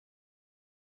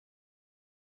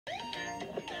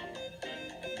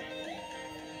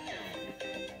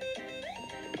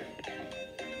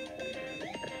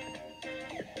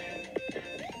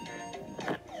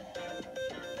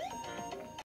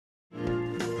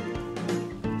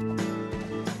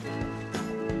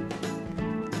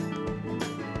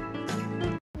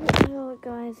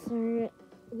guys, so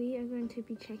we are going to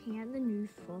be checking out the new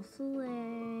fossil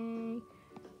egg.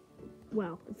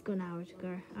 Well, it's got an hour to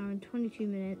go. Hour and 22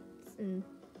 minutes and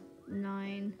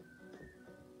 9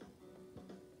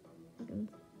 seconds.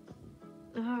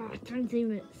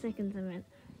 20 seconds I meant.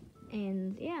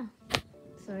 And yeah,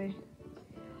 so I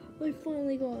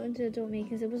finally got into Adopt Me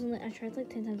because it wasn't like I tried like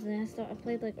 10 times and then I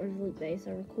played like Overlook Bay,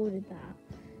 so I recorded that.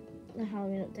 The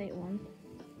Halloween update one.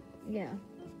 Yeah.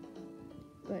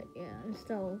 But yeah, I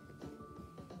still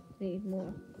need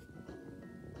more.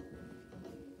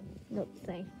 Let's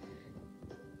say.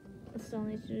 I still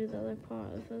need to do the other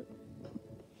part of it.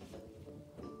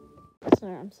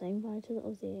 Sorry, I'm saying bye to the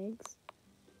Aussie eggs.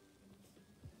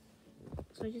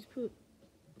 So I just put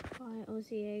bye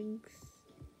Aussie eggs.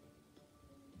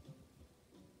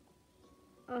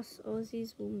 Us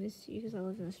Aussies will miss you because I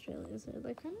live in Australia, so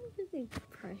they're kind of really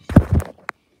precious.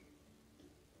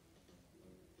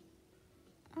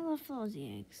 I love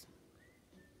Aussie eggs.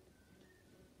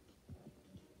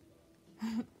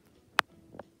 I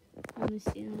miss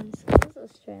you guys.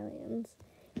 Australians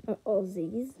or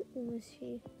Aussies will miss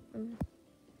you.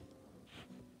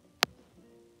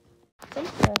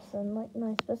 This person, like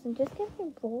nice person, just give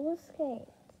me roller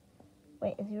skates.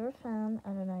 Wait, if you're a fan,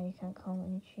 I don't know, you can't comment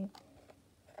on YouTube.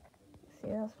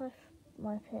 See, that's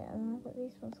my pet, and I've got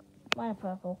these ones. Mine are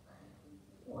purple.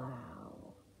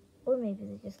 Wow. Or maybe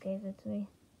they just gave it to me.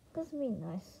 Doesn't mean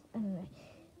nice. I don't know.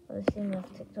 Well, they've seen me off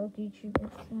TikTok, YouTube,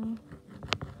 Instagram.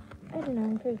 I don't know,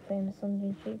 I'm pretty famous on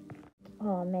YouTube.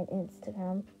 Oh, I meant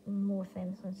Instagram. I'm more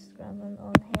famous on Instagram than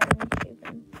on here on YouTube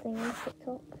and thing on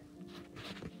TikTok.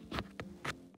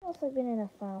 I've also been in a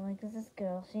family because this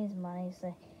girl, she needs money,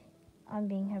 so I'm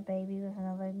being her baby with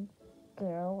another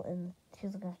girl, and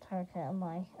she's looking after her cat and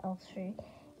my elf shoe.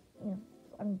 You know,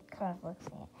 I'm kind of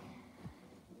flexing it.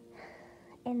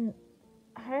 And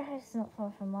her house is not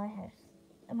far from my house.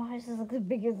 And my house is like the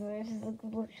biggest house, it's like a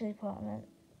luxury apartment.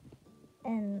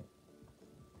 And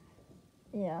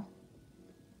yeah.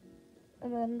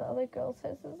 And then the other girl's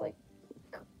house is like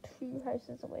 2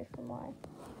 houses away from mine.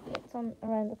 It's on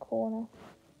around the corner.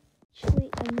 Actually,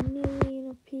 1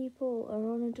 million people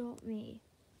are on Adopt Me.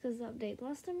 Because the update.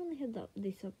 Last time when they had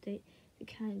this update, the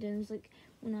countdown was like,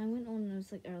 when I went on, it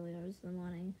was like early hours in the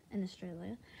morning in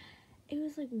Australia. It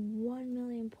was like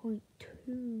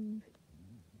 1,000,000.2.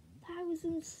 That was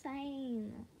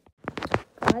insane.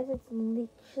 Guys, it's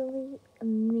literally a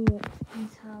minute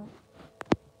until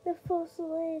the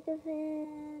fossil egg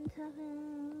event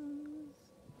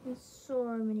happens. There's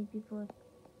so many people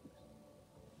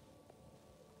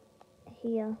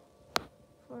here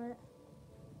for it.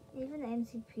 Even the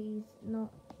NCP's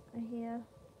not here.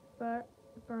 But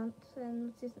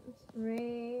Bronson,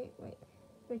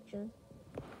 Richard.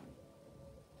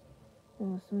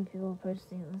 Oh, so many people are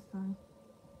posting it this time.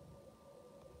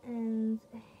 And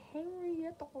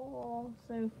Henrietta.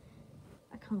 So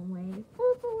I can't wait.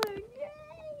 Fossil egg,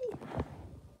 yay!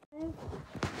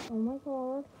 Oh my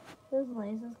god. There's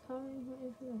lasers coming. What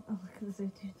is it? Oh, look at the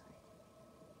zoo.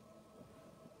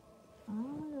 Oh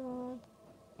my god.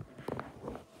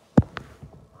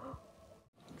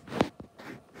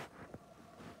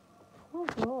 Oh my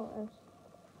gosh.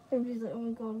 Everybody's like, oh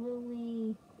my god,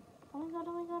 Lily. Oh my god,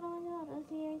 oh my god, oh my god. That's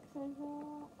the egg so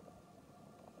hot.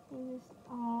 And just,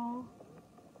 aww.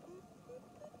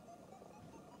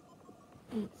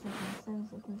 8 seconds, 7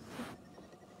 seconds,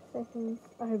 6 seconds.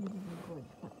 I hope it doesn't record,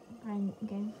 but brain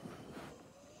game.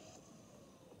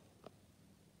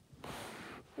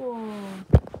 Whoa.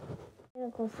 And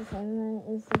of course the same amount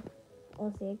as the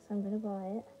Aussie eggs, so I'm gonna buy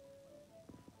it.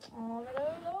 Oh, I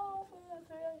don't know, for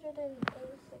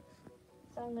 386.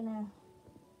 So I'm gonna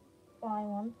buy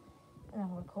one and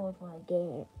I'll record what I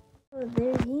get. Oh,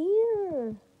 they're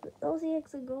here! The Aussie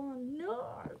eggs are gone. No!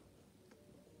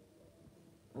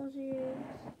 Aussie eggs.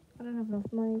 I don't have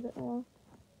enough money, but oh.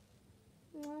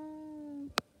 No.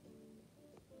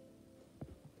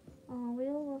 Oh, we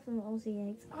all love them Aussie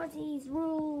eggs. Aussies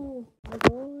rule! Oh my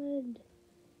god.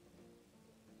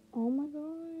 Oh my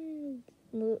god.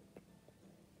 Look.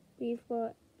 We've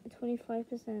got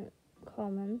 25%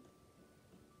 common.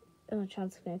 Oh,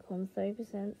 chance of being common.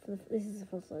 30% for this is a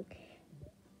fossil egg.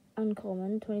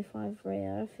 Uncommon. 25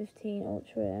 rare. 15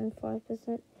 ultra rare. And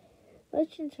 5%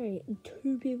 legendary. And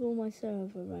 2 people on my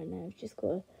server right now have just got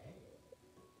a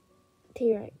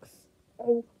T-Rex.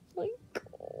 Oh my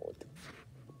god.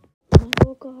 Oh my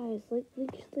god, guys. Like,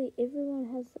 literally everyone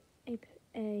has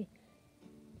a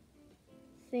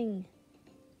thing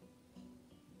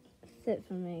set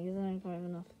for me because I don't quite have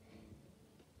enough.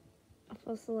 A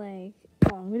fossil egg.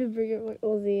 Oh, I'm gonna bring up my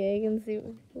Aussie egg and see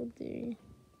what people do.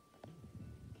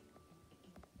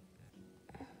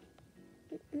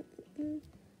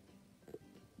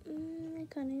 I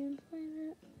can't even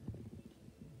find it.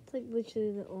 It's like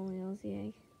literally the only Aussie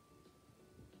egg.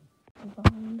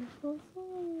 Wonderful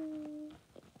food.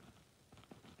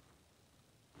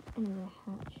 Another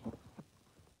hatchet.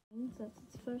 So that's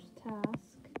its first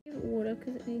task. Give it water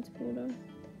because it needs water.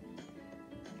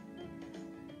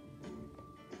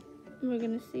 And we're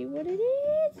gonna see what it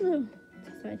is. Oh, it's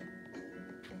excited.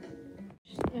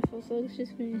 My first leg's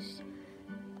just finished.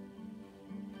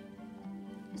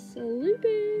 So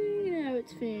looping. Now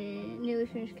it's nearly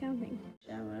finished counting.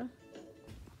 Shower.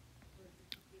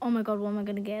 Oh my god, what am I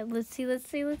gonna get? Let's see.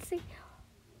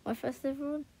 My first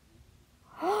ever one.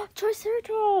 Oh,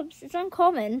 Triceratops! It's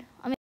uncommon. I mean,